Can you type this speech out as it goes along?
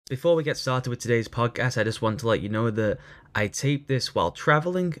Before we get started with today's podcast, I just want to let you know that I taped this while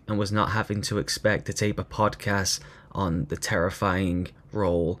traveling and was not having to expect to tape a podcast on the terrifying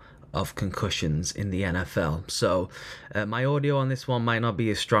role of concussions in the NFL. So, my audio on this one might not be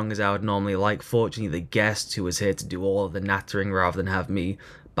as strong as I would normally like. Fortunately, the guest who was here to do all of the nattering rather than have me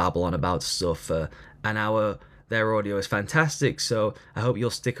babble on about stuff for an hour, their audio is fantastic, so I hope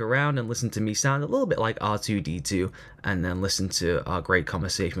you'll stick around and listen to me sound a little bit like R2D2 and then listen to our great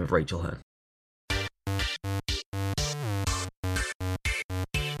conversation with Rachael Hearn.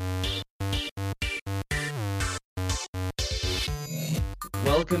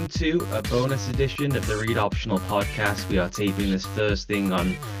 Welcome to a bonus edition of the Read Optional podcast. We are taping this first thing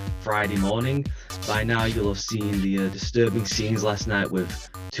on Friday morning. By now you'll have seen the disturbing scenes last night with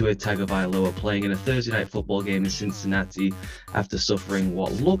Tagovailoa playing in a Thursday night football game in Cincinnati after suffering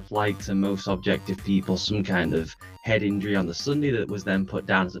what looked like to most objective people some kind of head injury on the Sunday that was then put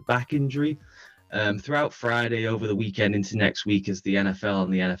down as a back injury. Throughout Friday, over the weekend into next week, as the NFL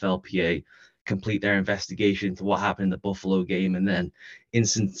and the NFLPA complete their investigation into what happened in the Buffalo game, and then in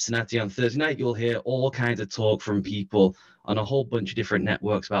Cincinnati on Thursday night, you'll hear all kinds of talk from people on a whole bunch of different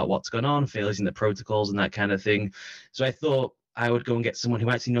networks about what's going on, failures in the protocols and that kind of thing. So I thought I would go and get someone who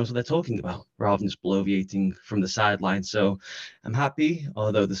actually knows what they're talking about rather than just bloviating from the sideline. So I'm happy,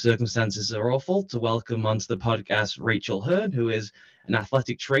 although the circumstances are awful, to welcome onto the podcast Rachael Hearn, who is an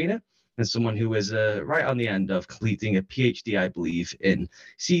athletic trainer and someone who is right on the end of completing a PhD, I believe, in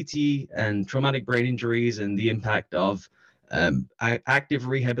CT and traumatic brain injuries and the impact of active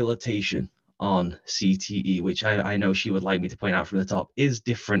rehabilitation on CTE, which I know she would like me to point out from the top is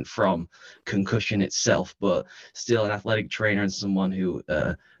different from concussion itself, but still an athletic trainer and someone who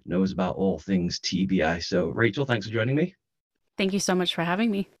knows about all things TBI. So Rachael, thanks for joining me. Thank you so much for having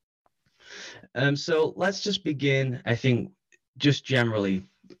me. So let's just begin, I think, just generally.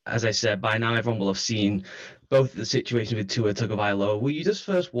 As I said, by now everyone will have seen both the situation with Tagovailoa. Will you just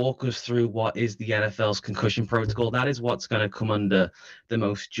first walk us through what is the NFL's concussion protocol? That is what's going to come under the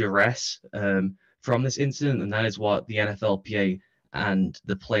most duress from this incident, and that is what the NFLPA and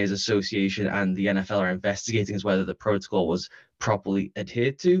the Players Association and the NFL are investigating, is whether the protocol was properly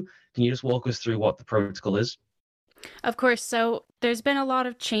adhered to. Can you just walk us through what the protocol is? Of course. So there's been a lot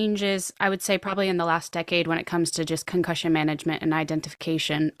of changes, I would say probably in the last decade when it comes to just concussion management and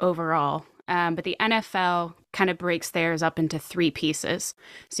identification overall. But the NFL kind of breaks theirs up into three pieces.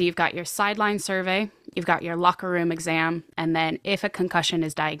 So you've got your sideline survey, you've got your locker room exam, and then if a concussion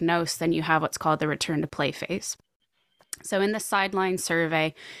is diagnosed, then you have what's called the return to play phase. So in the sideline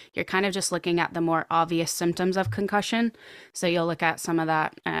survey, you're kind of just looking at the more obvious symptoms of concussion. So you'll look at some of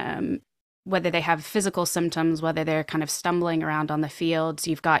that, whether they have physical symptoms, whether they're kind of stumbling around on the fields.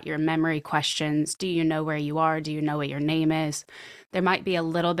 You've got your memory questions. Do you know where you are? Do you know what your name is? There might be a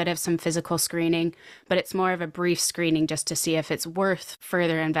little bit of some physical screening, but it's more of a brief screening just to see if it's worth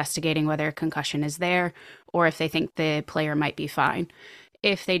further investigating whether a concussion is there or if they think the player might be fine.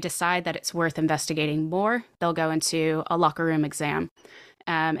 If they decide that it's worth investigating more, they'll go into a locker room exam.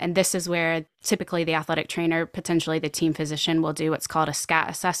 And this is where typically the athletic trainer, potentially the team physician, will do what's called a SCAT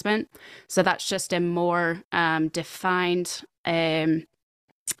assessment. So that's just a more defined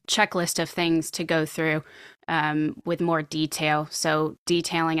checklist of things to go through with more detail. So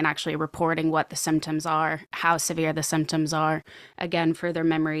detailing and actually reporting what the symptoms are, how severe the symptoms are, again, further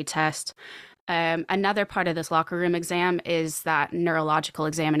memory test. Another part of this locker room exam is that neurological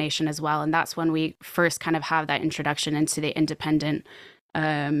examination as well. And that's when we first kind of have that introduction into the independent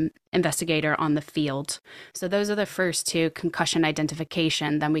investigator on the field. So those are the first two: concussion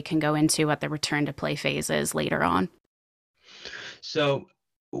identification. Then we can go into what the return to play phase is later on. So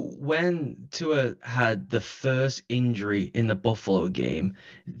when Tua had the first injury in the Buffalo game,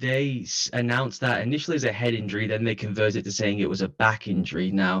 they announced that initially as a head injury, then they converted it to saying it was a back injury.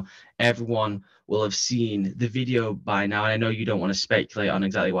 Now, everyone will have seen the video by now, and I know you don't want to speculate on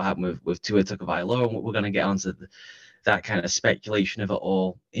exactly what happened with Tua Tagovailoa, and we're going to get onto that kind of speculation of it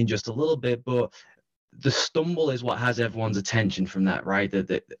all in just a little bit, but the stumble is what has everyone's attention from that, right?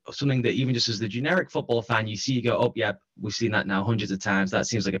 That something that even just as the generic football fan, you see, you go, oh, yeah, we've seen that now hundreds of times. That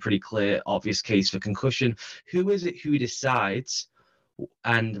seems like a pretty clear, obvious case for concussion. Who is it who decides,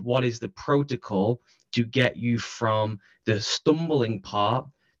 and what is the protocol to get you from the stumbling part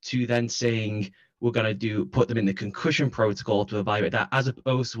to then saying we're going to put them in the concussion protocol to evaluate that, as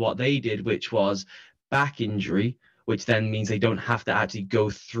opposed to what they did, which was back injury, which then means they don't have to actually go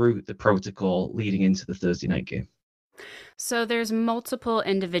through the protocol leading into the Thursday night game? So there's multiple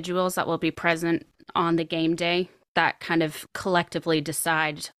individuals that will be present on the game day that kind of collectively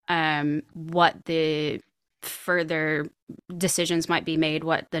decide what the further decisions might be made,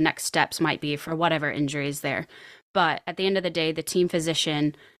 what the next steps might be for whatever injury is there. But at the end of the day, the team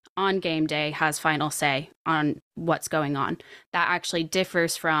physician on game day has final say on what's going on. That actually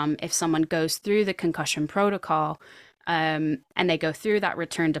differs from if someone goes through the concussion protocol and they go through that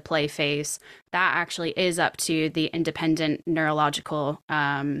return to play phase. That actually is up to the independent neurological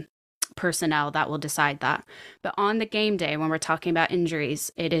personnel that will decide that. But on the game day, when we're talking about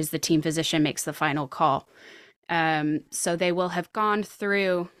injuries, it is the team physician makes the final call. So they will have gone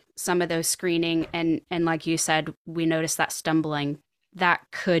through some of those screening, and like you said, we noticed that stumbling. That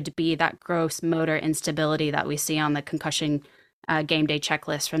could be that gross motor instability that we see on the concussion game day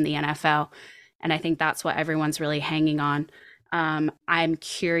checklist from the NFL. And I think that's what everyone's really hanging on. I'm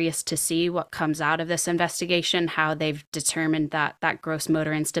curious to see what comes out of this investigation, how they've determined that that gross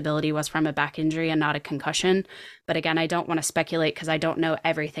motor instability was from a back injury and not a concussion. But again, I don't want to speculate because I don't know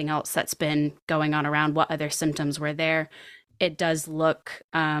everything else that's been going on around, what other symptoms were there. It does look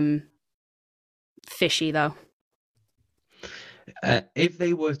fishy, though. If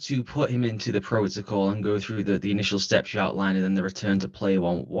they were to put him into the protocol and go through the initial steps you outlined and then the return to play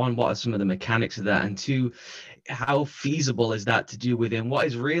one, what are some of the mechanics of that? And two, how feasible is that to do within what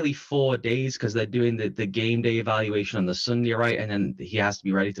is really 4 days? Because they're doing the game day evaluation on the Sunday, right? And then he has to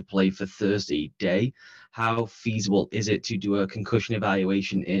be ready to play for Thursday day. How feasible is it to do a concussion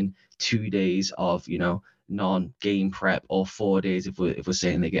evaluation in 2 days of, non-game prep, or 4 days if we're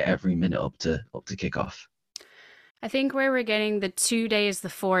saying they get every minute up to kickoff? I think where we're getting the 2 days, the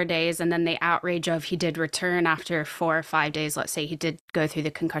 4 days, and then the outrage of he did return after 4 or 5 days. Let's say he did go through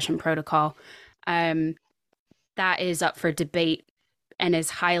the concussion protocol. That is up for debate and is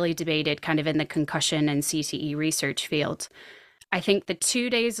highly debated kind of in the concussion and CTE research field. I think the 2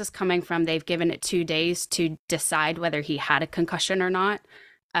 days is coming from they've given it 2 days to decide whether he had a concussion or not.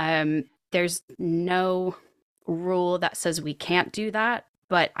 There's no rule that says we can't do that,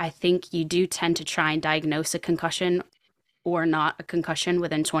 but I think you do tend to try and diagnose a concussion or not a concussion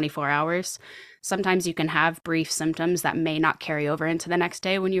within 24 hours. Sometimes you can have brief symptoms that may not carry over into the next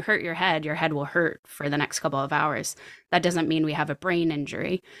day. When you hurt your head will hurt for the next couple of hours. That doesn't mean we have a brain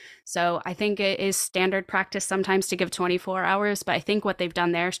injury. So I think it is standard practice sometimes to give 24 hours, but I think what they've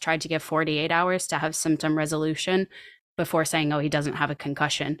done there is tried to give 48 hours to have symptom resolution before saying, oh, he doesn't have a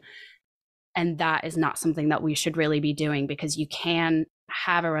concussion. And that is not something that we should really be doing, because you can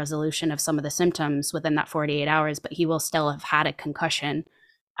have a resolution of some of the symptoms within that 48 hours, but he will still have had a concussion.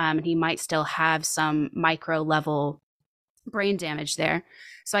 And he might still have some micro level brain damage there.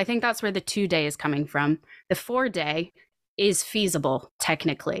 So I think that's where the 2 day is coming from. The 4 day is feasible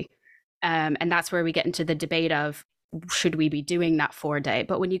technically. And that's where we get into the debate of, should we be doing that 4 day?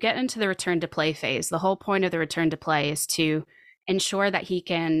 But when you get into the return to play phase, the whole point of the return to play is to ensure that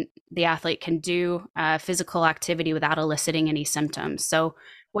the athlete can do physical activity without eliciting any symptoms. So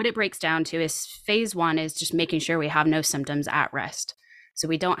what it breaks down to is phase 1 is just making sure we have no symptoms at rest. So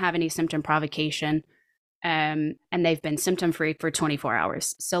we don't have any symptom provocation, and they've been symptom free for 24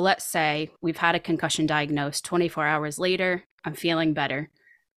 hours. So let's say we've had a concussion diagnosed. 24 hours later, I'm feeling better.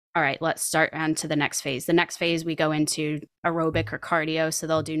 All right, let's start on to the next phase. The next phase, we go into aerobic or cardio. So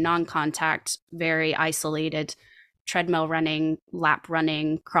they'll do non-contact, very isolated treadmill running, lap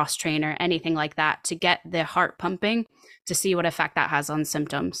running, cross trainer, anything like that, to get the heart pumping to see what effect that has on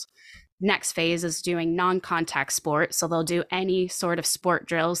symptoms. Next phase is doing non-contact sport. So they'll do any sort of sport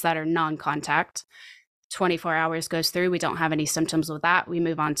drills that are non-contact. 24 hours goes through. We don't have any symptoms with that. We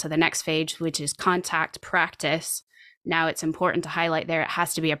move on to the next phase, which is contact practice. Now it's important to highlight there, it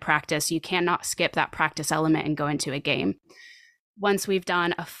has to be a practice. You cannot skip that practice element and go into a game. Once we've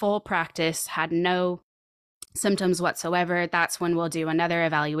done a full practice, had no symptoms whatsoever, that's when we'll do another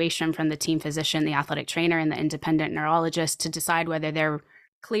evaluation from the team physician, the athletic trainer, and the independent neurologist to decide whether they're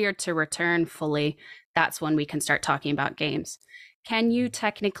cleared to return fully. That's when we can start talking about games. Can you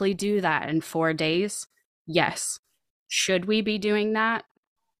technically do that in 4 days? Yes. Should we be doing that?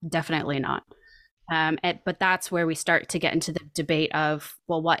 Definitely not. But that's where we start to get into the debate of,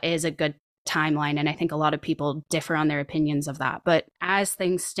 well, what is a good timeline? And I think a lot of people differ on their opinions of that. But as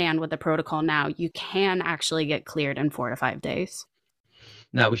things stand with the protocol now, you can actually get cleared in 4 to 5 days.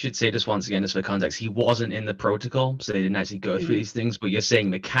 Now, we should say this once again, just for context, he wasn't in the protocol, so they didn't actually go through these things. But you're saying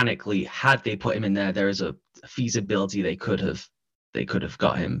mechanically, had they put him in there, there is a feasibility they could have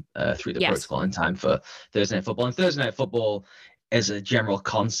got him through the protocol in time for Thursday Night Football. And Thursday Night Football, as a general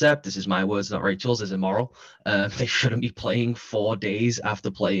concept, this is my words, not Rachel's, is immoral. They shouldn't be playing 4 days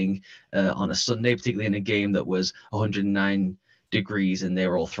after playing on a Sunday, particularly in a game that was 109 degrees and they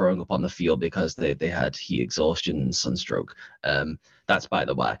were all throwing up on the field because they had heat exhaustion and sunstroke. That's by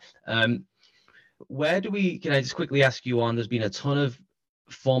the way. Can I just quickly ask you on, there's been a ton of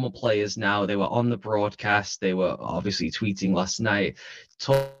former players now, they were on the broadcast, they were obviously tweeting last night,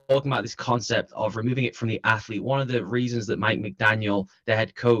 talking about this concept of removing it from the athlete. One of the reasons that Mike McDaniel, the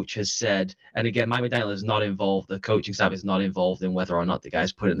head coach, has said, and again, Mike McDaniel is not involved, the coaching staff is not involved in whether or not the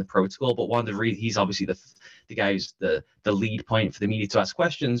guys put it in the protocol, but one of the he's obviously the guy who's the lead point for the media to ask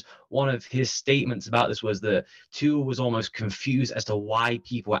questions. One of his statements about this was that Tua was almost confused as to why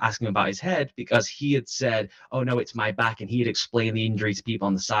people were asking about his head, because he had said, oh no, it's my back, and he had explained the injury to people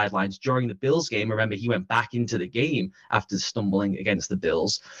on the sidelines during the Bills game. Remember, he went back into the game after stumbling against the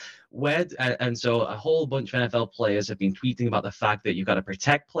Bills. And so a whole bunch of NFL players have been tweeting about the fact that you've got to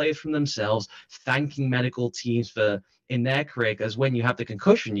protect players from themselves, thanking medical teams for in their career, because when you have the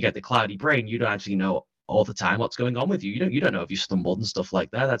concussion, you get the cloudy brain, you don't actually know all the time what's going on with you. You don't know if you stumbled and stuff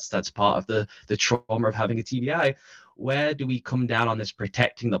like that. That's part of the trauma of having a TBI. Where do we come down on this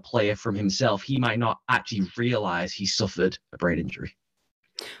protecting the player from himself? He might not actually realize he suffered a brain injury.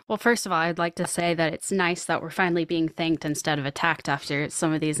 Well, first of all, I'd like to say that it's nice that we're finally being thanked instead of attacked after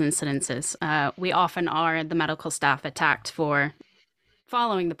some of these incidences. We often are, the medical staff, attacked for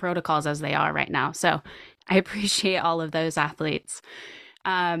following the protocols as they are right now. So I appreciate all of those athletes.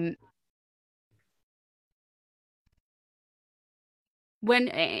 When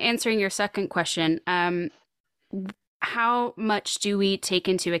answering your second question, how much do we take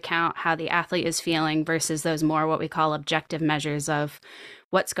into account how the athlete is feeling versus those more what we call objective measures of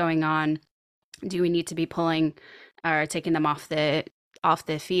what's going on? Do we need to be pulling or taking them off the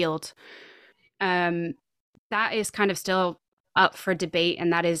field? That is kind of still up for debate,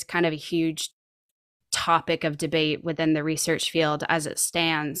 and that is kind of a huge topic of debate within the research field as it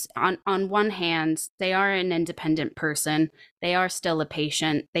stands. On one hand, they are an independent person. They are still a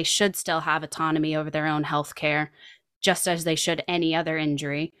patient. They should still have autonomy over their own health care, just as they should any other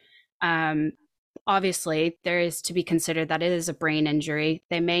injury. Obviously, there is to be considered that it is a brain injury.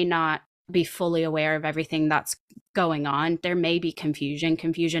 They may not be fully aware of everything that's going on. There may be confusion.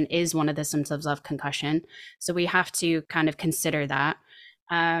 Confusion is one of the symptoms of concussion. So we have to kind of consider that.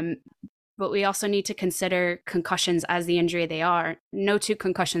 But we also need to consider concussions as the injury they are. No two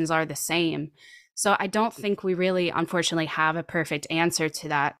concussions are the same. So I don't think we really, unfortunately, have a perfect answer to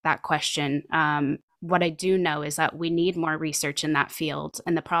that question. What I do know is that we need more research in that field.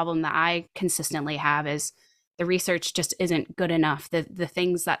 And the problem that I consistently have is the research just isn't good enough. The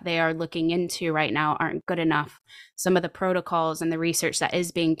things that they are looking into right now aren't good enough. Some of the protocols and the research that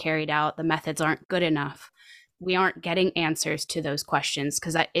is being carried out, the methods aren't good enough. We aren't getting answers to those questions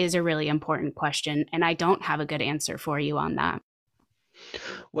because that is a really important question. And I don't have a good answer for you on that.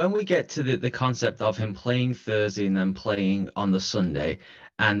 When we get to the concept of him playing Thursday and then playing on the Sunday,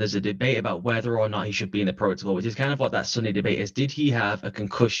 and there's a debate about whether or not he should be in the protocol, which is kind of what that Sunday debate is. Did he have a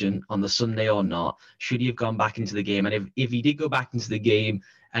concussion on the Sunday or not? Should he have gone back into the game? And if he did go back into the game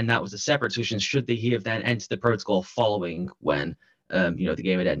and that was a separate discussion, should he have then entered the protocol following when the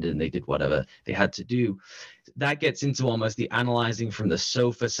game had ended and they did whatever they had to do? That gets into almost the analyzing from the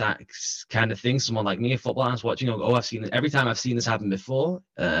sofa kind of thing. Someone like me, a football analyst watching, I've seen it. Every time I've seen this happen before,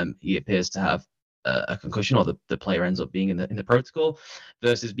 he appears to have a concussion, or the player ends up being in the protocol,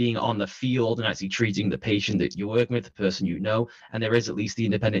 versus being on the field and actually treating the patient that you're working with, the person you know. And there is at least the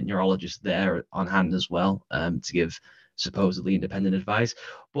independent neurologist there on hand as well, to give supposedly independent advice.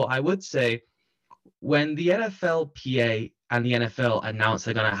 But I would say when the NFLPA and the NFL announce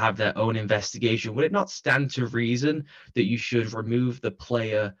they're going to have their own investigation, would it not stand to reason that you should remove the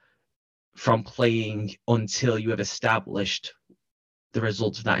player from playing until you have established the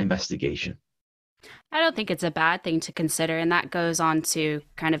results of that investigation? I don't think it's a bad thing to consider. And that goes on to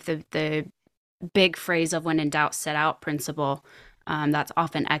kind of the big phrase of when in doubt, sit out principle. That's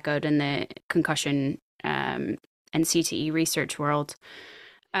often echoed in the concussion and CTE research world.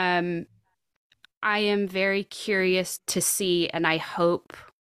 I am very curious to see, and I hope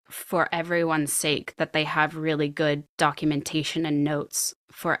for everyone's sake that they have really good documentation and notes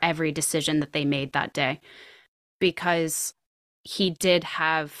for every decision that they made that day, because he did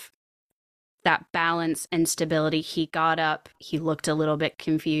have that balance and stability. He got up, he looked a little bit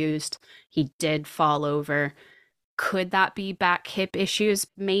confused, he did fall over. Could that be back hip issues?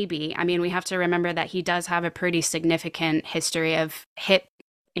 Maybe. I mean, we have to remember that he does have a pretty significant history of hip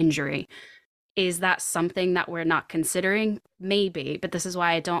injury. Is that something that we're not considering? Maybe, but this is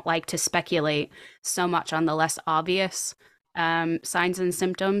why I don't like to speculate so much on the less obvious signs and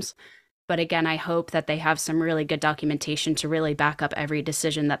symptoms. But again, I hope that they have some really good documentation to really back up every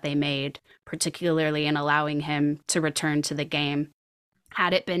decision that they made, particularly in allowing him to return to the game.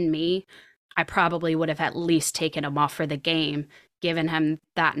 Had it been me, I probably would have at least taken him off for the game, given him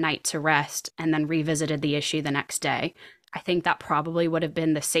that night to rest, and then revisited the issue the next day. I think that probably would have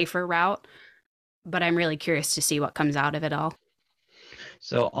been the safer route, but I'm really curious to see what comes out of it all.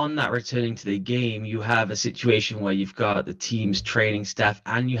 So on that returning to the game, you have a situation where you've got the team's training staff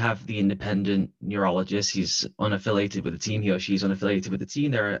and you have the independent neurologist. He's unaffiliated with the team. He or she's unaffiliated with the team.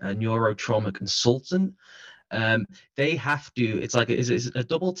 They're a neurotrauma consultant. They have to. It's like, is it a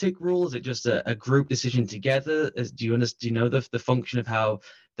double tick rule? Is it just a group decision together? Do you understand? Do you know the function of how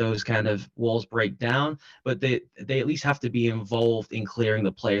those kind of walls break down? But they at least have to be involved in clearing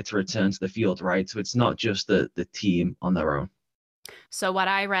the player to return to the field, right? So it's not just the team on their own. So, what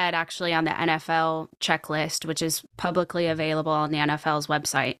I read actually on the NFL checklist, which is publicly available on the NFL's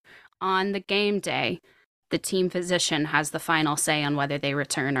website, on the game day, the team physician has the final say on whether they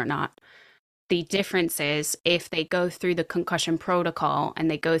return or not. The difference is if they go through the concussion protocol and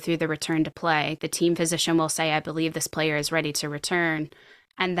they go through the return to play, the team physician will say, I believe this player is ready to return.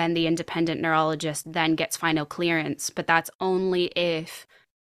 And then the independent neurologist then gets final clearance. But that's only if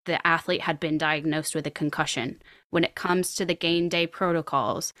the athlete had been diagnosed with a concussion. When it comes to the game day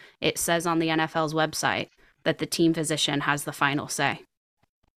protocols, it says on the NFL's website that the team physician has the final say.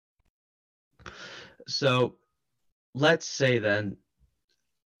 So let's say then,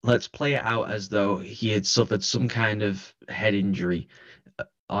 let's play it out as though he had suffered some kind of head injury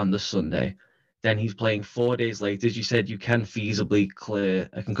on the Sunday. Then he's playing 4 days later. As you said, you can feasibly clear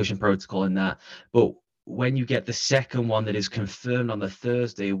a concussion protocol in that. But when you get the second one that is confirmed on the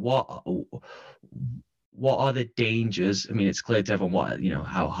Thursday, what are the dangers? I mean, it's clear to everyone what,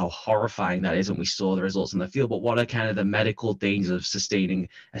 how horrifying that is, and we saw the results on the field. But what are kind of the medical dangers of sustaining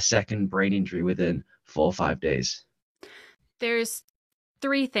a second brain injury within 4 or 5 days? There's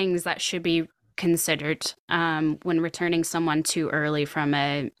three things that should be considered when returning someone too early from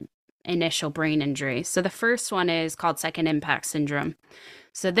a initial brain injury. So the first one is called second impact syndrome.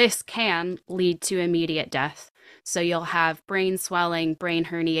 So this can lead to immediate death. So you'll have brain swelling, brain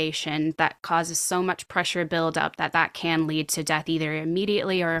herniation that causes so much pressure buildup that that can lead to death either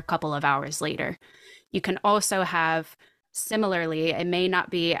immediately or a couple of hours later. You can also have, similarly, it may not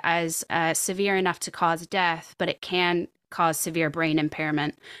be as severe enough to cause death, but it can cause severe brain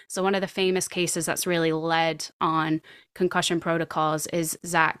impairment. So one of the famous cases that's really led on concussion protocols is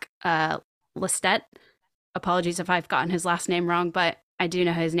Zach Lestet. Apologies if I've gotten his last name wrong, but I do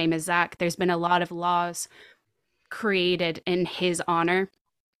know his name is Zach. There's been a lot of laws created in his honor,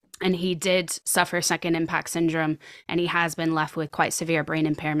 and he did suffer second impact syndrome, and he has been left with quite severe brain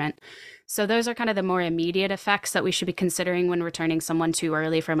impairment. So those are kind of the more immediate effects that we should be considering when returning someone too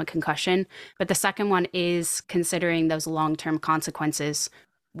early from a concussion. But the second one is considering those long-term consequences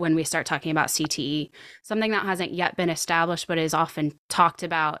when we start talking about CTE. Something that hasn't yet been established but is often talked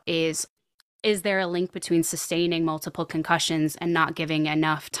about is there a link between sustaining multiple concussions and not giving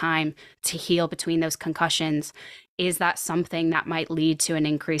enough time to heal between those concussions? Is that something that might lead to an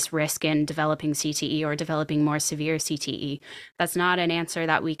increased risk in developing CTE or developing more severe CTE? That's not an answer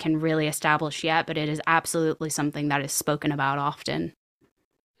that we can really establish yet, but it is absolutely something that is spoken about often.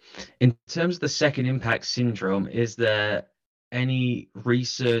 In terms of the second impact syndrome, is there any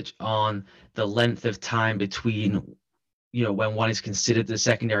research on the length of time between when one is considered the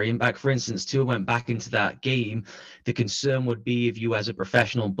secondary impact? For instance, Tua went back into that game. The concern would be if you as a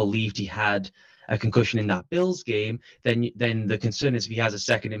professional believed he had a concussion in that Bills game, then the concern is if he has a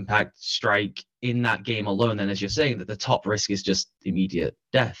second impact strike in that game alone, then as you're saying, that the top risk is just immediate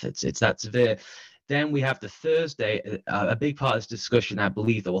death. It's that severe. Then we have the Thursday. A big part of this discussion, I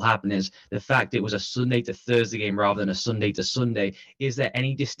believe, that will happen is the fact it was a Sunday to Thursday game rather than a Sunday to Sunday. Is there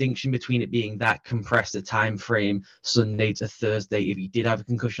any distinction between it being that compressed a time frame, Sunday to Thursday, if he did have a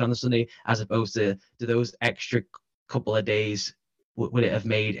concussion on the Sunday, as opposed to those extra couple of days? Would it have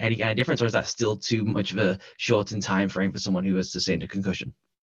made any kind of difference, or is that still too much of a shortened time frame for someone who has sustained a concussion?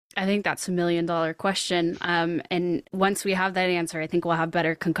 I think that's $1 million question. And once we have that answer, I think we'll have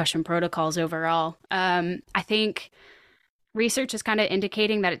better concussion protocols overall. I think research is kind of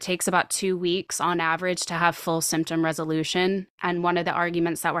indicating that it takes about 2 weeks on average to have full symptom resolution. And one of the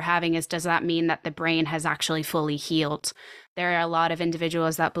arguments that we're having is, does that mean that the brain has actually fully healed? There are a lot of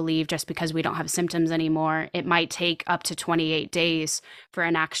individuals that believe just because we don't have symptoms anymore, it might take up to 28 days for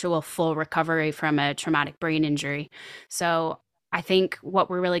an actual full recovery from a traumatic brain injury. So I think what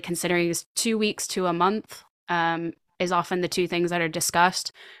we're really considering is 2 weeks to a month is often the two things that are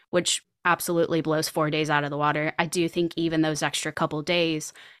discussed, which absolutely blows 4 days out of the water. I do think even those extra couple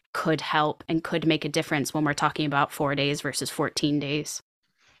days could help and could make a difference when we're talking about 4 days versus 14 days.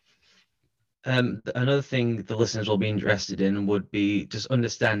 Another thing the listeners will be interested in would be just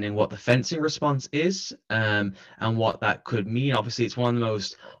understanding what the fencing response is, and what that could mean. Obviously, it's one of the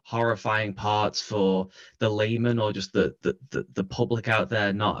most horrifying parts for the layman or just the public out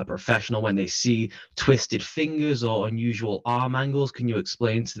there, not a professional, when they see twisted fingers or unusual arm angles. Can you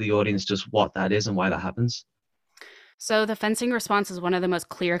explain to the audience just what that is and why that happens? So the fencing response is one of the most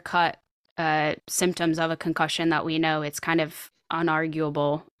clear-cut symptoms of a concussion that we know. It's kind of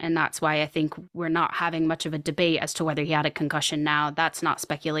unarguable, and that's why I think we're not having much of a debate as to whether he had a concussion now. That's not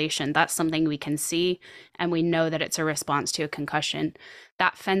speculation. That's something we can see, and we know that it's a response to a concussion.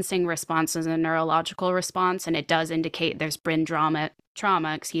 That fencing response is a neurological response, and it does indicate there's been trauma, to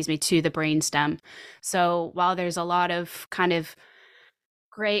the brainstem. So while there's a lot of kind of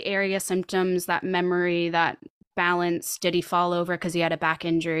gray area symptoms, that memory, that balance, did he fall over because he had a back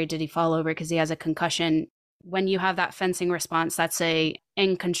injury? Did he fall over because he has a concussion? When you have that fencing response, that's a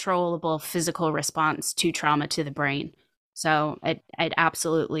uncontrollable physical response to trauma to the brain. So it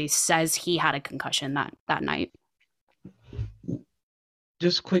absolutely says he had a concussion that night.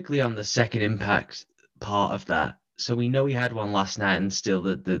 Just quickly on the second impact part of that. So we know he had one last night, and still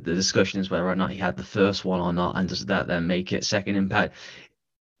the discussion is whether or not he had the first one or not, and does that then make it second impact?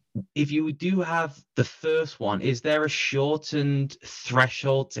 If you do have the first one, is there a shortened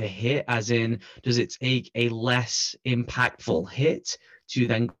threshold to hit? As in, does it take a less impactful hit to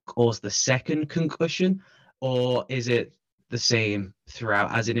then cause the second concussion? Or is it the same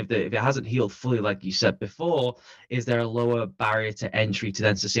throughout? As in, if it hasn't healed fully, like you said before, is there a lower barrier to entry to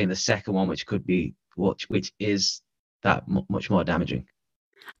then sustain the second one, which could be which is that much more damaging?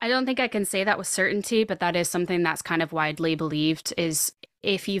 I don't think I can say that with certainty, but that is something that's kind of widely believed is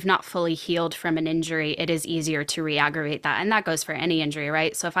if you've not fully healed from an injury, it is easier to re-aggravate that. And that goes for any injury,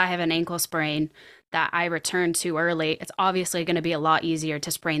 right? So if I have an ankle sprain that I return too early, it's obviously going to be a lot easier to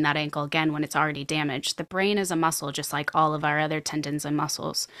sprain that ankle again when it's already damaged. The brain is a muscle, just like all of our other tendons and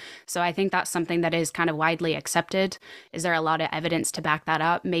muscles. So I think that's something that is kind of widely accepted. Is there a lot of evidence to back that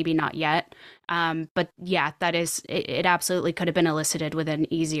up? Maybe not yet. But yeah, it absolutely could have been elicited with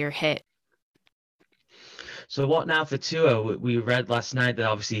an easier hit. So what now for Tua? We read last night that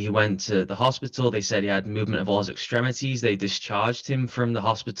obviously he went to the hospital. They said he had movement of all his extremities. They discharged him from the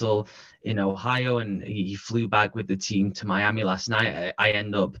hospital in Ohio, and he flew back with the team to Miami last night. I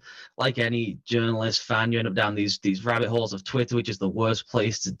end up, like any journalist fan, you end up down these rabbit holes of Twitter, which is the worst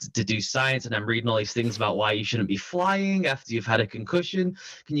place to do science. And I'm reading all these things about why you shouldn't be flying after you've had a concussion.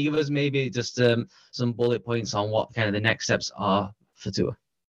 Can you give us maybe just some bullet points on what kind of the next steps are for Tua?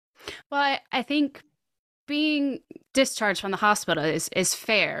 Well, I think being discharged from the hospital is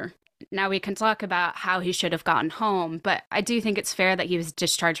fair. Now we can talk about how he should have gotten home, but I do think it's fair that he was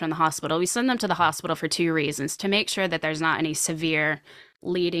discharged from the hospital. We send them to the hospital for two reasons: to make sure that there's not any severe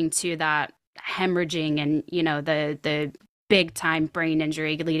leading to that hemorrhaging and, the big time brain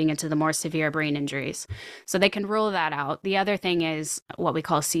injury leading into the more severe brain injuries. So they can rule that out. The other thing is what we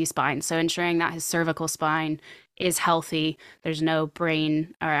call C-spine. So ensuring that his cervical spine is healthy. There's no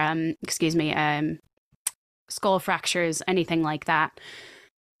brain or skull fractures, anything like that.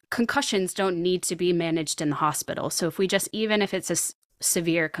 Concussions don't need to be managed in the hospital. So if we just, even if it's a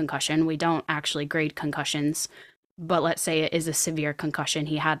severe concussion, we don't actually grade concussions, but let's say it is a severe concussion,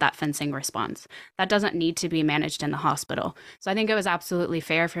 he had that fencing response. That doesn't need to be managed in the hospital. So I think it was absolutely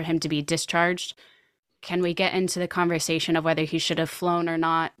fair for him to be discharged. Can we get into the conversation of whether he should have flown or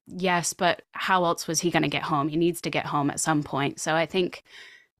not? Yes, but how else was he going to get home? He needs to get home at some point. So I think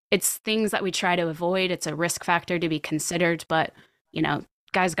it's things that we try to avoid. It's a risk factor to be considered, but,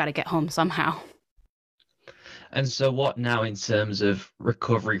 guys got to get home somehow. And so what now in terms of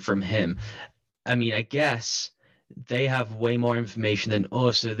recovery from him? I mean, I guess they have way more information than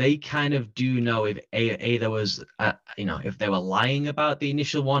us, so they kind of do know if there was, if they were lying about the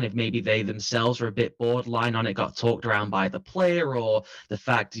initial one, if maybe they themselves were a bit borderline on it, got talked around by the player, or the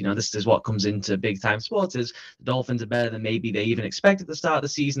fact, this is what comes into big time sports is the Dolphins are better than maybe they even expected at the start of the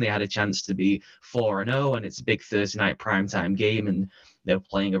season. They had a chance to be 4-0, and it's a big Thursday night primetime game, and they're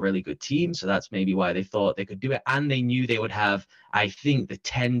playing a really good team. So that's maybe why they thought they could do it. And they knew they would have, I think, the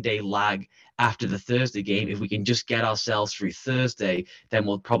 10-day lag after the Thursday game. If we can just get ourselves through Thursday, then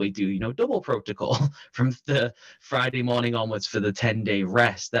we'll probably do, double protocol from the Friday morning onwards for the 10-day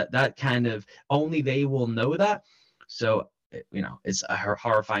rest. That kind of, only they will know that. So, it's a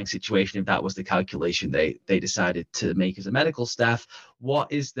horrifying situation if that was the calculation they decided to make as a medical staff. What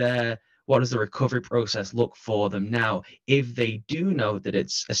does the recovery process look for them now? If they do know that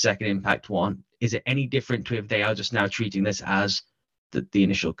it's a second impact one, is it any different to if they are just now treating this as the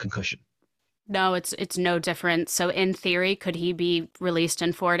initial concussion? No, it's no different. So in theory, could he be released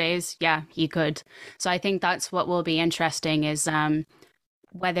in 4 days? Yeah, he could. So I think that's what will be interesting is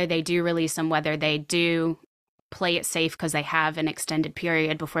whether they do release him, whether they do play it safe because they have an extended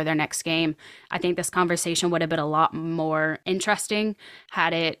period before their next game. I think this conversation would have been a lot more interesting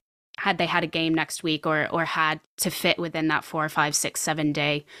had they had a game next week or had to fit within that 4, 5, 6, 7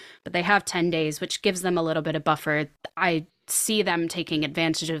 day. But they have 10 days, which gives them a little bit of buffer. I see them taking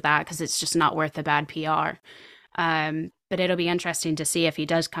advantage of that because it's just not worth the bad PR. But it'll be interesting to see if he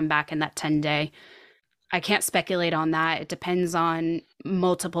does come back in that 10 day. I can't speculate on that. It depends on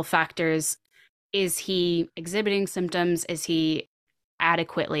multiple factors. Is he exhibiting symptoms? Is he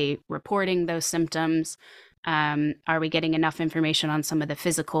adequately reporting those symptoms? Are we getting enough information on some of the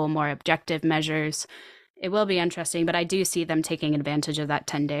physical, more objective measures? It will be interesting, but I do see them taking advantage of that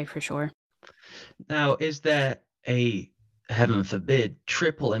 10 day for sure. Now, is there a, heaven forbid,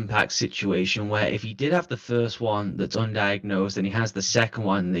 triple impact situation where if he did have the first one that's undiagnosed and he has the second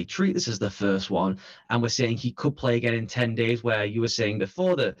one, and they treat this as the first one, and we're saying he could play again in 10 days, where you were saying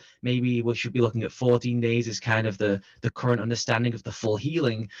before that maybe we should be looking at 14 days is kind of the current understanding of the full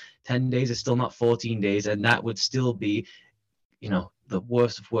healing. 10 days is still not 14 days, and that would still be, the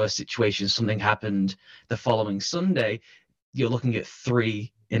worst of worst situations. Something happened the following Sunday, you're looking at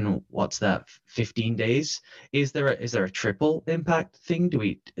three in what's that, 15 days. Is there a triple impact thing?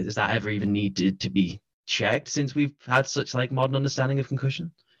 Does that ever even need to be checked since we've had such like modern understanding of concussion?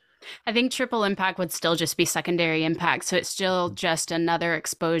 I think triple impact would still just be secondary impact. So it's still just another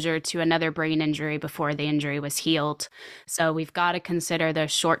exposure to another brain injury before the injury was healed. So we've got to consider the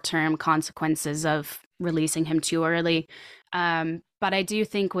short term consequences of releasing him too early. But I do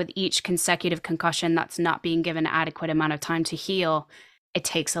think with each consecutive concussion that's not being given adequate amount of time to heal, it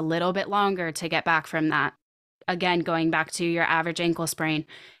takes a little bit longer to get back from that. Again, going back to your average ankle sprain,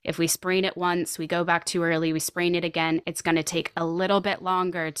 if we sprain it once, we go back too early, we sprain it again, it's going to take a little bit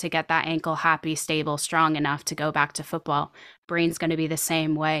longer to get that ankle happy, stable, strong enough to go back to football. Brain's going to be the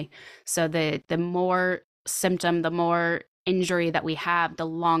same way. So the more symptom, the more injury that we have, the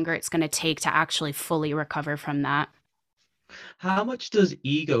longer it's going to take to actually fully recover from that. How much does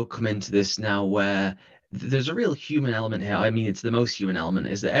ego come into this now, where there's a real human element here? I mean, it's the most human element,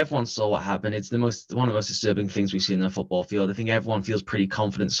 is that everyone saw what happened. It's one of the most disturbing things we've seen in a football field. I think everyone feels pretty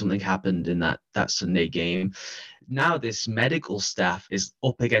confident something happened in that Sunday game. Now this medical staff is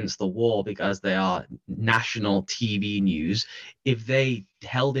up against the wall because they are national TV news. If they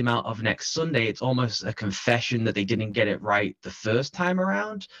held him out of next Sunday, it's almost a confession that they didn't get it right the first time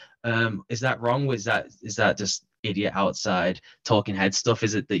around. Is that wrong? Is that just idiot outside talking head stuff?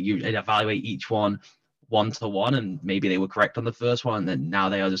 Is it that you evaluate each one to one, and maybe they were correct on the first one, and then now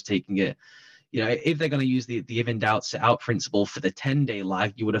they are just taking it? If they're going to use the if in doubt set out principle for the 10-day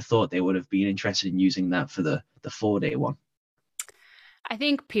lag, you would have thought they would have been interested in using that for the 4-day one. I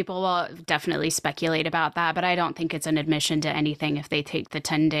think people will definitely speculate about that, but I don't think it's an admission to anything if they take the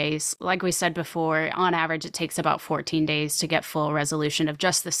 10 days. Like we said before, on average, it takes about 14 days to get full resolution of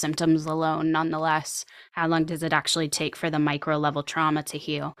just the symptoms alone. Nonetheless, how long does it actually take for the micro level trauma to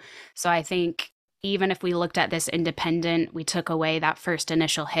heal? So I think even if we looked at this independent, we took away that first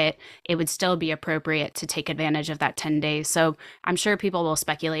initial hit, it would still be appropriate to take advantage of that 10 days. So I'm sure people will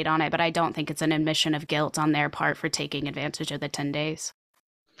speculate on it, but I don't think it's an admission of guilt on their part for taking advantage of the 10 days.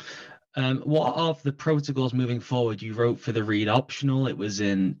 What of the protocols moving forward? You wrote for the Read Optional. It was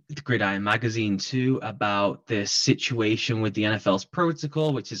in the Gridiron magazine too, about this situation with the NFL's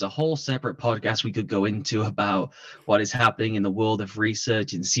protocol, which is a whole separate podcast we could go into, about what is happening in the world of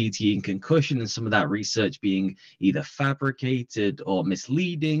research in CTE and concussion, and some of that research being either fabricated or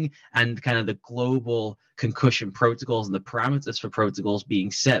misleading, and kind of the global concussion protocols and the parameters for protocols being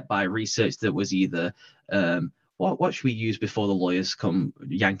set by research that was either what should we use before the lawyers come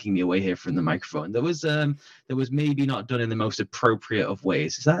yanking me away here from the microphone? There was maybe not done in the most appropriate of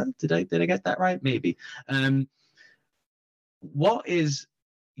ways. Did I get that right? Maybe. What is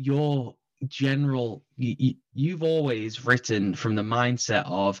your general? You've always written from the mindset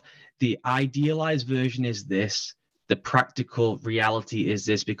of the idealized version is this, the practical reality is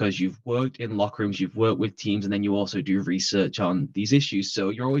this, because you've worked in locker rooms, you've worked with teams, and then you also do research on these issues.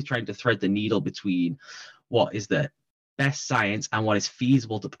 So you're always trying to thread the needle between what is the best science and what is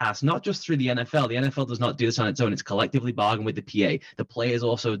feasible to pass, not just through the NFL. The NFL does not do this on its own. It's collectively bargained with the PA. The players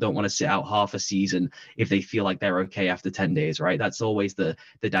also don't want to sit out half a season if they feel like they're okay after 10 days, right? That's always the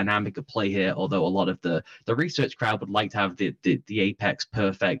dynamic of play here, although a lot of the research crowd would like to have the apex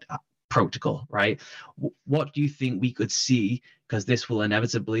perfect protocol, right? What do you think we could see? Because this will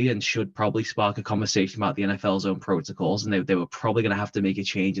inevitably and should probably spark a conversation about the NFL's own protocols, and they were probably going to have to make a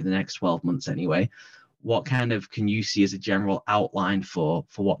change in the next 12 months anyway. What kind of can you see as a general outline for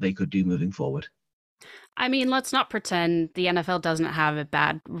what they could do moving forward? I mean, let's not pretend the NFL doesn't have a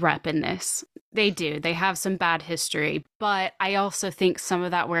bad rep in this. They do. They have some bad history, but I also think some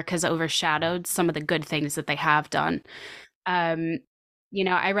of that work has overshadowed some of the good things that they have done. Um,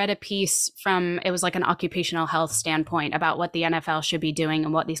 I read a piece from, it was like an occupational health standpoint about what the NFL should be doing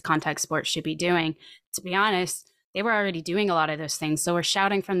and what these contact sports should be doing. To be honest, they were already doing a lot of those things. So we're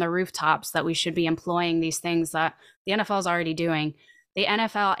shouting from the rooftops that we should be employing these things that the NFL is already doing. The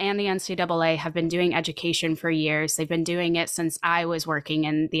NFL and the NCAA have been doing education for years. They've been doing it since I was working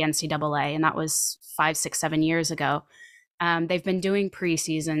in the NCAA, and that was 5, 6, 7 years ago. They've been doing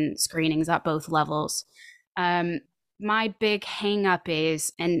preseason screenings at both levels. My big hang up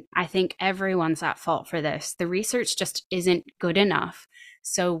is, and I think everyone's at fault for this, the research just isn't good enough.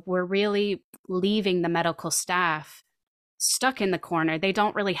 So we're really leaving the medical staff stuck in the corner. They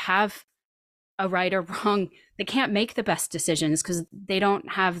don't really have a right or wrong. They can't make the best decisions because they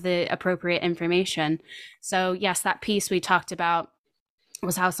don't have the appropriate information. So yes, that piece we talked about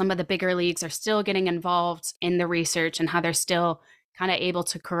was how some of the bigger leagues are still getting involved in the research and how they're still kind of able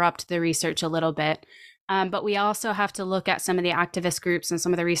to corrupt the research a little bit. But we also have to look at some of the activist groups and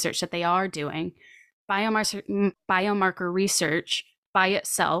some of the research that they are doing. Biomarker research by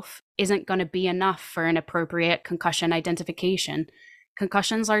itself isn't going to be enough for an appropriate concussion identification.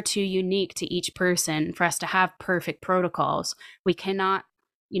 Concussions are too unique to each person for us to have perfect protocols. We cannot,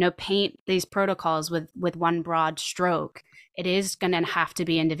 paint these protocols with one broad stroke. It is going to have to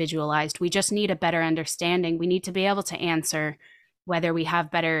be individualized. We just need a better understanding. We need to be able to answer whether we have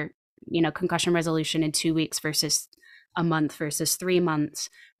better, concussion resolution in 2 weeks versus a month versus 3 months.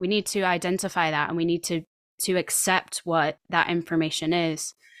 We need to identify that, and we need to accept what that information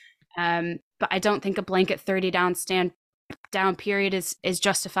is. But I don't think a blanket 30 down period is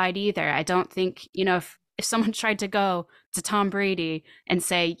justified either. I don't think, if someone tried to go to Tom Brady and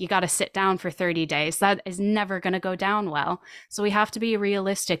say, you got to sit down for 30 days, that is never going to go down well. So we have to be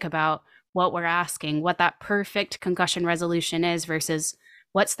realistic about what we're asking, what that perfect concussion resolution is versus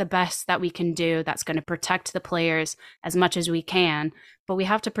what's the best that we can do that's going to protect the players as much as we can. But we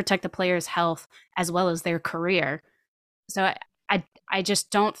have to protect the players' health as well as their career. So I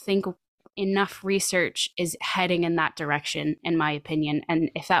just don't think enough research is heading in that direction, in my opinion.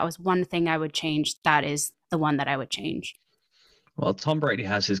 And if that was one thing I would change, that is the one that I would change. Well, Tom Brady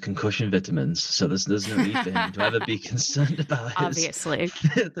has his concussion vitamins, so there's no need for him to ever be concerned about his. Obviously.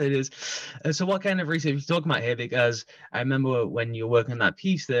 It is. So what kind of research are you talking about here? Because I remember when you're working on that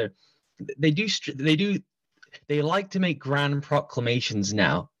piece there, they like to make grand proclamations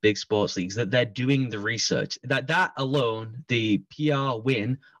now, big sports leagues, that they're doing the research. That alone, the PR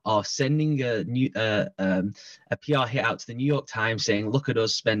win of sending a PR hit out to the New York Times saying, look at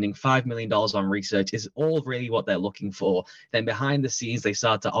us spending $5 million on research, is all really what they're looking for. Then behind the scenes, they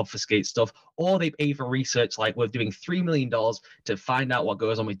start to obfuscate stuff, or they pay for research like we're doing $3 million to find out what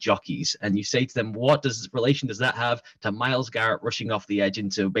goes on with jockeys. And you say to them, what relation does that have to Myles Garrett rushing off the edge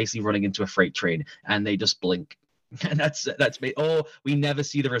into basically running into a freight train? And they just blink. And that's me. Oh, we never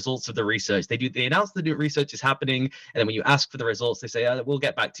see the results of the research. They announce the new research is happening, and then when you ask for the results, they say, we'll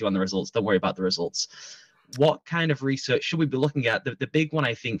get back to you on the results. Don't worry about the results. What kind of research should we be looking at? The big one,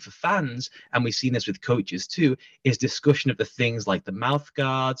 I think, for fans, and we've seen this with coaches too, is discussion of the things like the mouth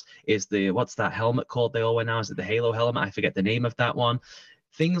guards, what's that helmet called they all wear now? Is it the Halo helmet? I forget the name of that one.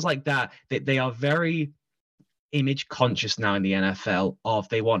 Things like that. They are very image conscious now in the NFL of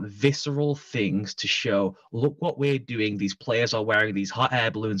they want visceral things to show, look what we're doing. These players are wearing these hot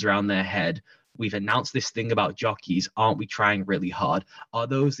air balloons around their head. We've announced this thing about jockeys. Aren't we trying really hard? Are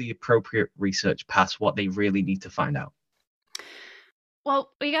those the appropriate research past what they really need to find out?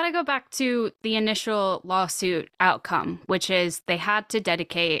 Well, we got to go back to the initial lawsuit outcome, which is they had to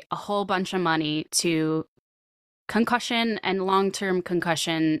dedicate a whole bunch of money to concussion and long-term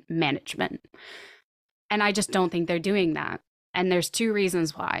concussion management. And I just don't think they're doing that. And there's two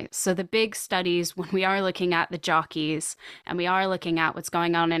reasons why. So the big studies, when we are looking at the jockeys and we are looking at what's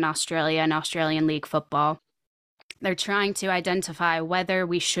going on in Australia and Australian League football, they're trying to identify whether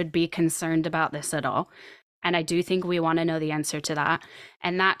we should be concerned about this at all. And I do think we want to know the answer to that.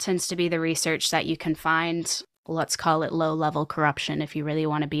 And that tends to be the research that you can find, let's call it low-level corruption if you really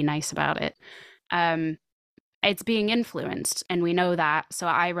want to be nice about it. It's being influenced, and we know that. So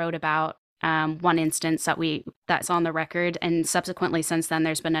I wrote about one instance that that's on the record. And subsequently, since then,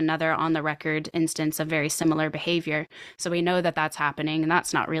 there's been another on the record instance of very similar behavior. So we know that that's happening, and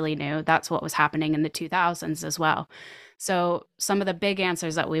that's not really new. That's what was happening in the 2000s as well. So some of the big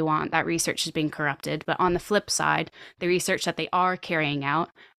answers that we want, that research is being corrupted. But on the flip side, the research that they are carrying out,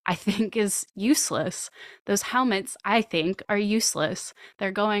 I think, is useless. Those helmets, I think, are useless.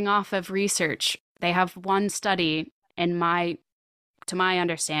 They're going off of research. They have one study to my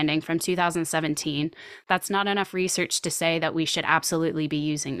understanding, from 2017. That's not enough research to say that we should absolutely be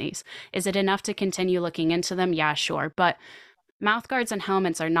using these. Is it enough to continue looking into them? Yeah, sure. But mouth guards and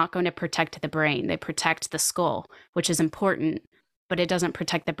helmets are not going to protect the brain. They protect the skull, which is important, but it doesn't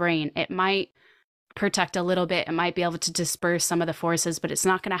protect the brain. It might protect a little bit. It might be able to disperse some of the forces, but it's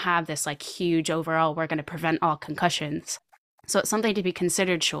not going to have this like huge overall, we're going to prevent all concussions. So it's something to be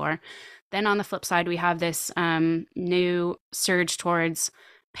considered, sure. Then on the flip side, we have this new surge towards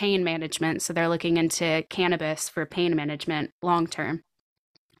pain management. So they're looking into cannabis for pain management long term.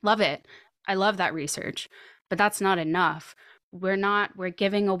 Love it. I love that research, but that's not enough. We're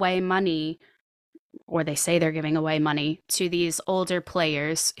giving away money, or they say they're giving away money, to these older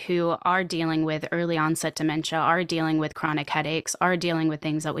players who are dealing with early onset dementia, are dealing with chronic headaches, are dealing with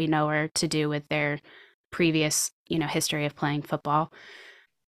things that we know are to do with their previous, history of playing football.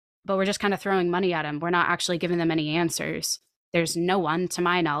 But we're just kind of throwing money at them. We're not actually giving them any answers. There's no one, to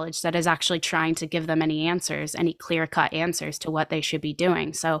my knowledge, that is actually trying to give them any answers, any clear-cut answers to what they should be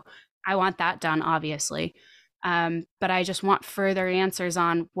doing. So I want that done, obviously. But I just want further answers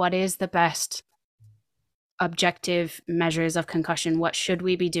on what is the best objective measures of concussion. What should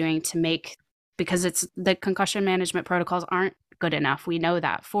we be doing to make, because it's the concussion management protocols aren't good enough. We know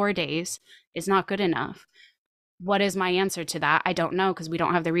that 4 days is not good enough. What is my answer to that? I don't know, because we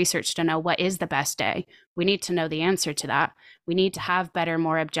don't have the research to know what is the best day. We need to know the answer to that. We need to have better,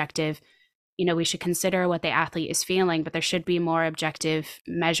 more objective, we should consider what the athlete is feeling, but there should be more objective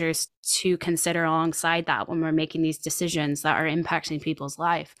measures to consider alongside that when we're making these decisions that are impacting people's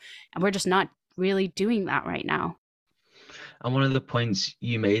life. And we're just not really doing that right now. And one of the points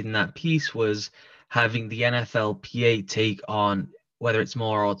you made in that piece was having the NFLPA take on whether it's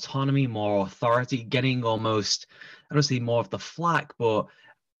more autonomy, more authority, getting almost, I don't say more of the flack, but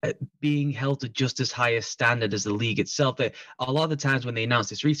being held to just as high a standard as the league itself. That a lot of the times when they announce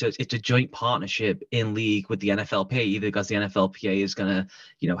this research, it's a joint partnership in league with the NFLPA, either because the NFLPA is going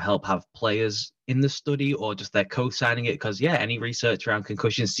to, help have players in the study, or just they're co-signing it because, any research around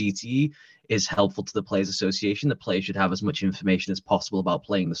concussion CTE is helpful to the Players Association. The players should have as much information as possible about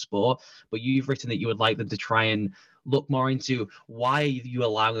playing the sport. But you've written that you would like them to try and look more into why you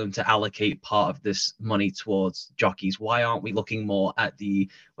allow them to allocate part of this money towards jockeys. Why aren't we looking more at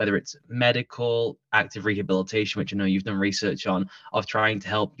whether it's medical, active rehabilitation, which I know you've done research on, of trying to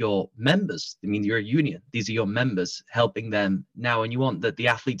help your members? I mean, you're a union. These are your members, helping them now. And you want the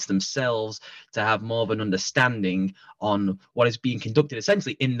athletes themselves to have more of an understanding on what is being conducted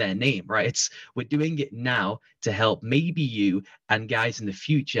essentially in their name, right? We're doing it now to help maybe you and guys in the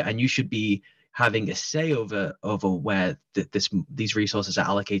future, and you should be having a say over where these resources are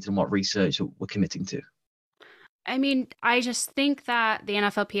allocated and what research we're committing to. I mean, I just think that the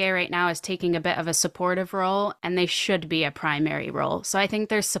NFLPA right now is taking a bit of a supportive role, and they should be a primary role. So I think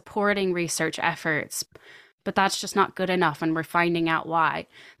they're supporting research efforts, but that's just not good enough, and we're finding out why.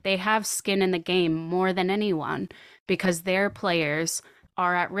 They have skin in the game more than anyone because their players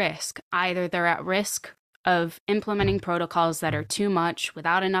are at risk. Either they're at risk of implementing protocols that are too much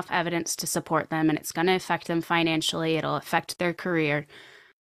without enough evidence to support them, and it's going to affect them financially, it'll affect their career.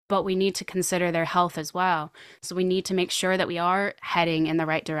 But we need to consider their health as well. So we need to make sure that we are heading in the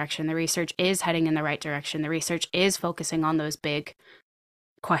right direction. The research is heading in the right direction. The research is focusing on those big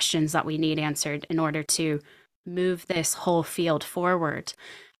questions that we need answered in order to move this whole field forward.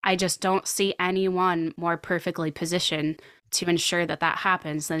 I just don't see anyone more perfectly positioned to ensure that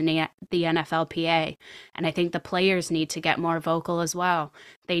happens than the NFLPA. And I think the players need to get more vocal as well.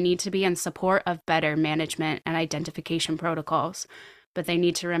 They need to be in support of better management and identification protocols, but they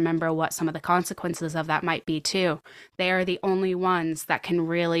need to remember what some of the consequences of that might be too. They are the only ones that can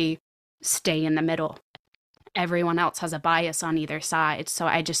really stay in the middle. Everyone else has a bias on either side. So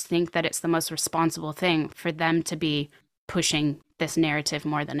I just think that it's the most responsible thing for them to be pushing this narrative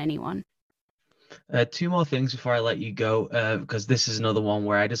more than anyone. Two more things before I let you go, because this is another one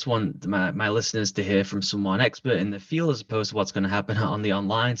where I just want my listeners to hear from someone expert in the field as opposed to what's going to happen on the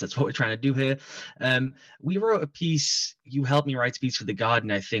online. So that's what we're trying to do here. We wrote a piece, you helped me write a piece for The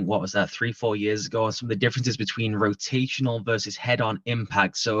Guardian, I think, what was that, 3-4 years ago, on some of the differences between rotational versus head-on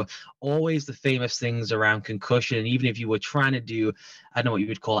impact. So always the famous things around concussion, and even if you were trying to do, I don't know what you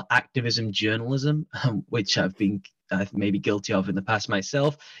would call activism journalism, which I've been maybe guilty of in the past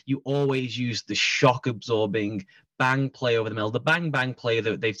myself, you always use the shock absorbing bang play over the middle, the bang bang play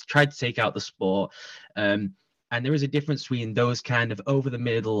that they've tried to take out the sport. And there is a difference between those kind of over the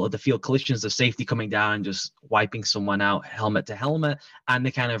middle of the field collisions of safety coming down and just wiping someone out helmet to helmet, and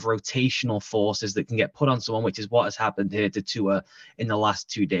the kind of rotational forces that can get put on someone, which is what has happened here to Tua in the last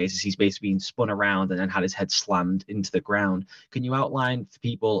 2 days, as he's basically been spun around and then had his head slammed into the ground. Can you outline for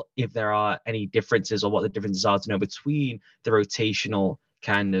people if there are any differences or what the differences are to know between the rotational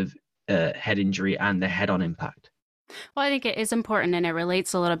kind of head injury and the head-on impact? Well, I think it is important and it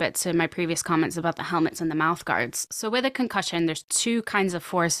relates a little bit to my previous comments about the helmets and the mouth guards. So, with a concussion, there's two kinds of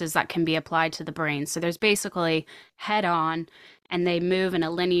forces that can be applied to the brain. So, there's basically head on, and they move in a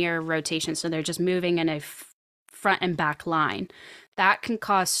linear rotation. So, they're just moving in a front and back line. That can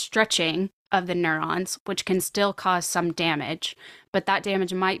cause stretching of the neurons, which can still cause some damage, but that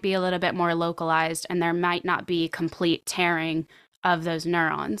damage might be a little bit more localized and there might not be complete tearing of those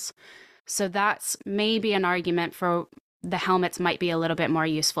neurons. So that's maybe an argument for the helmets might be a little bit more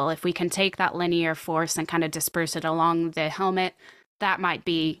useful. If we can take that linear force and kind of disperse it along the helmet, that might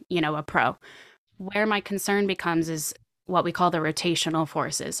be, a pro. Where my concern becomes is what we call the rotational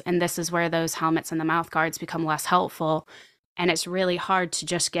forces. And this is where those helmets and the mouth guards become less helpful. And it's really hard to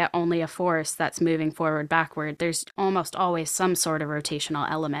just get only a force that's moving forward, backward. There's almost always some sort of rotational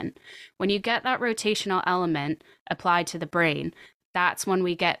element. When you get that rotational element applied to the brain, that's when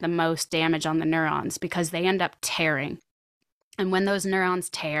we get the most damage on the neurons because they end up tearing. And when those neurons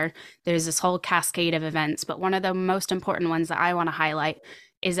tear, there's this whole cascade of events. But one of the most important ones that I want to highlight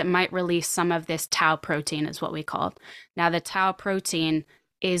is it might release some of this tau protein, is what we call it. Now, the tau protein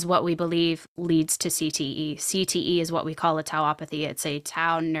is what we believe leads to CTE. CTE is what we call a tauopathy. It's a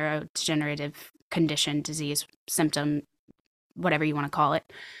tau neurodegenerative condition, disease, symptom, whatever you want to call it.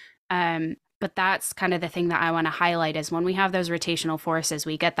 But that's kind of the thing that I want to highlight is when we have those rotational forces,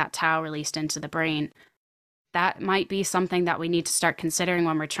 we get that tau released into the brain. That might be something that we need to start considering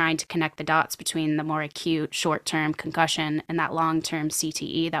when we're trying to connect the dots between the more acute short-term concussion and that long-term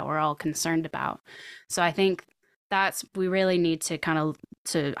CTE that we're all concerned about. So I think we really need to kind of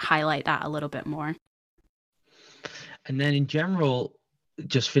to highlight that a little bit more. And then in general,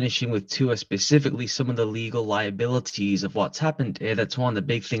 just finishing with Tua specifically, some of the legal liabilities of what's happened here. That's one of the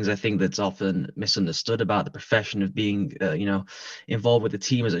big things I think that's often misunderstood about the profession of being, involved with the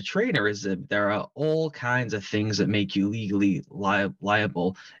team as a trainer is that there are all kinds of things that make you legally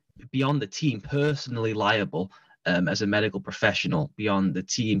liable beyond the team, personally liable as a medical professional beyond the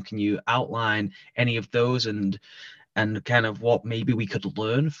team. Can you outline any of those and kind of what maybe we could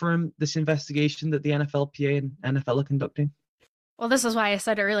learn from this investigation that the NFLPA and NFL are conducting? Well, this is why I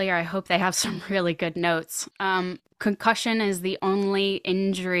said earlier, I hope they have some really good notes. Concussion is the only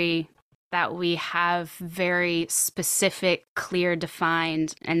injury that we have very specific, clear,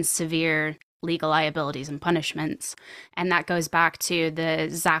 defined, and severe legal liabilities and punishments. And that goes back to the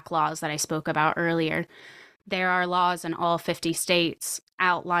ZAC laws that I spoke about earlier. There are laws in all 50 states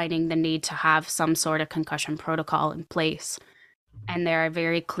outlining the need to have some sort of concussion protocol in place. And there are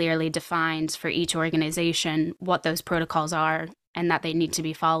very clearly defined for each organization what those protocols are and that they need to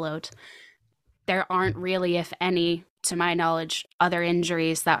be followed. There aren't really, if any, to my knowledge, other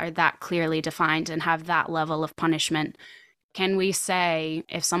injuries that are that clearly defined and have that level of punishment. Can we say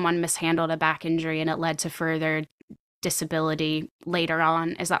if someone mishandled a back injury and it led to further disability later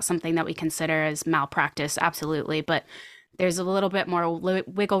on, is that something that we consider as malpractice? Absolutely. But there's a little bit more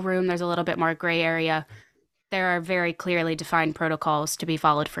wiggle room. There's a little bit more gray area. There are very clearly defined protocols to be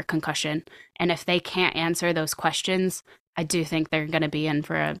followed for concussion. And if they can't answer those questions, I do think they're going to be in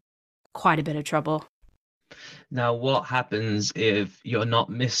for quite a bit of trouble. Now, what happens if you're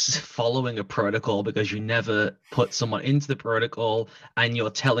not following a protocol because you never put someone into the protocol and you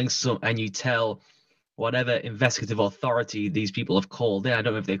tell whatever investigative authority these people have called in? I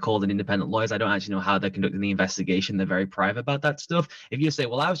don't know if they called in independent lawyers. I don't actually know how they're conducting the investigation. They're very private about that stuff. If you say,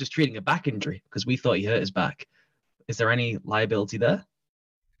 well, I was just treating a back injury because we thought he hurt his back, is there any liability there?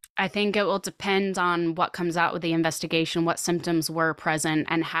 I think it will depend on what comes out with the investigation, what symptoms were present,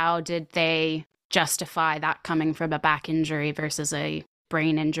 and how did they justify that coming from a back injury versus a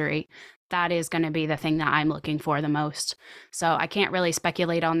brain injury. that is going to be the thing that I'm looking for the most. So I can't really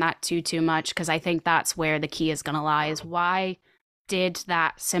speculate on that too much, because I think that's where the key is going to lie, is why did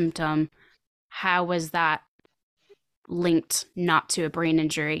that symptom, how was that linked not to a brain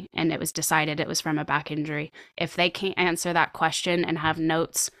injury and it was decided it was from a back injury? If they can't answer that question and have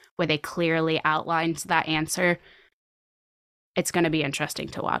notes where they clearly outlined that answer, it's going to be interesting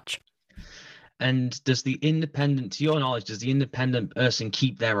to watch. And to your knowledge, does the independent person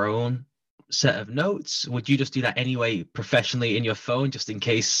keep their own set of notes? Would you just do that anyway professionally in your phone, just in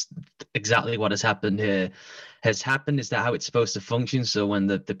case exactly what has happened here has happened? Is that how it's supposed to function? So when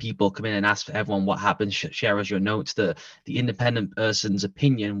the people come in and ask for everyone what happened, share us your notes, the independent person's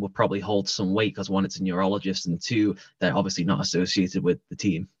opinion will probably hold some weight, because one, it's a neurologist, and two, they're obviously not associated with the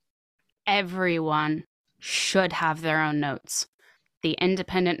team. Everyone should have their own notes. The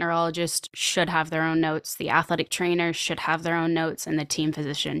independent neurologist should have their own notes. The athletic trainer should have their own notes, and the team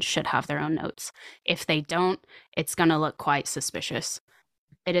physician should have their own notes. If they don't, it's going to look quite suspicious.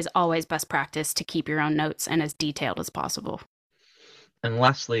 It is always best practice to keep your own notes and as detailed as possible. And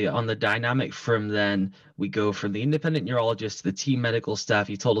lastly, on the dynamic from then, we go from the independent neurologist to the team medical staff.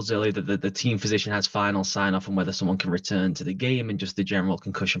 You told us earlier that the team physician has final sign-off on whether someone can return to the game and just the general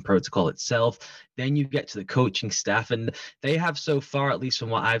concussion protocol itself. Then you get to the coaching staff, and they have so far, at least from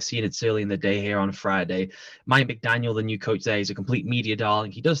what I've seen, it's early in the day here on Friday. Mike McDaniel, the new coach there, is a complete media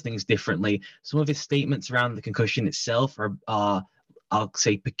darling. He does things differently. Some of his statements around the concussion itself are I'll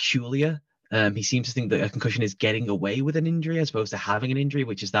say, peculiar. He seems to think that a concussion is getting away with an injury as opposed to having an injury,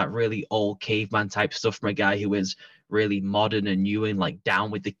 which is that really old caveman type stuff from a guy who is really modern and new and like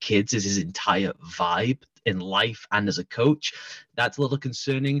down with the kids is his entire vibe in life and as a coach. That's a little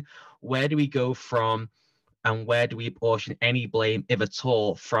concerning. Where do we go from, and where do we apportion any blame, if at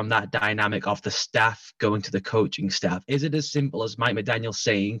all, from that dynamic of the staff going to the coaching staff? Is it as simple as Mike McDaniel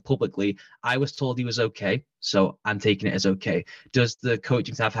saying publicly, I was told he was okay, so I'm taking it as okay? Does the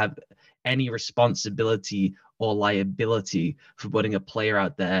coaching staff have any responsibility or liability for putting a player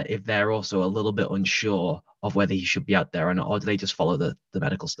out there if they're also a little bit unsure of whether he should be out there or not, or do they just follow the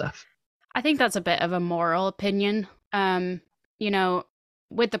medical staff? I think that's a bit of a moral opinion.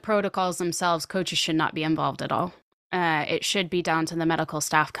 With the protocols themselves, coaches should not be involved at all. It should be down to the medical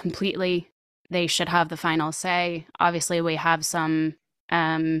staff completely. They should have the final say. Obviously, we have some,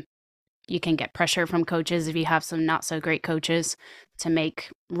 you can get pressure from coaches if you have some not so great coaches to make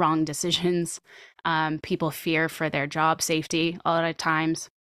wrong decisions. People fear for their job safety a lot of times.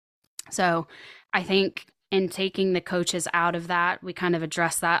 So I think in taking the coaches out of that, we kind of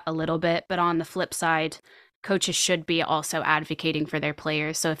address that a little bit. But on the flip side, coaches should be also advocating for their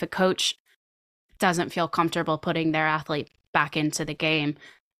players. So if a coach doesn't feel comfortable putting their athlete back into the game,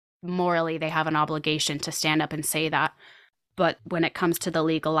 morally, they have an obligation to stand up and say that. But when it comes to the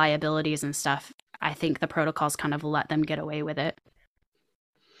legal liabilities and stuff, I think the protocols kind of let them get away with it.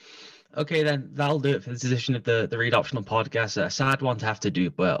 Okay, then that'll do it for this edition of the Read Optional podcast. A sad one to have to do,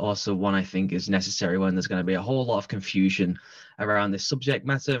 but also one I think is necessary when there's going to be a whole lot of confusion around this subject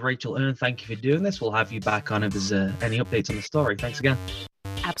matter. Rachael, Hearn, thank you for doing this. We'll have you back on if there's any updates on the story. Thanks again.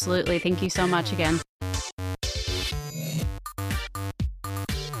 Absolutely. Thank you so much again.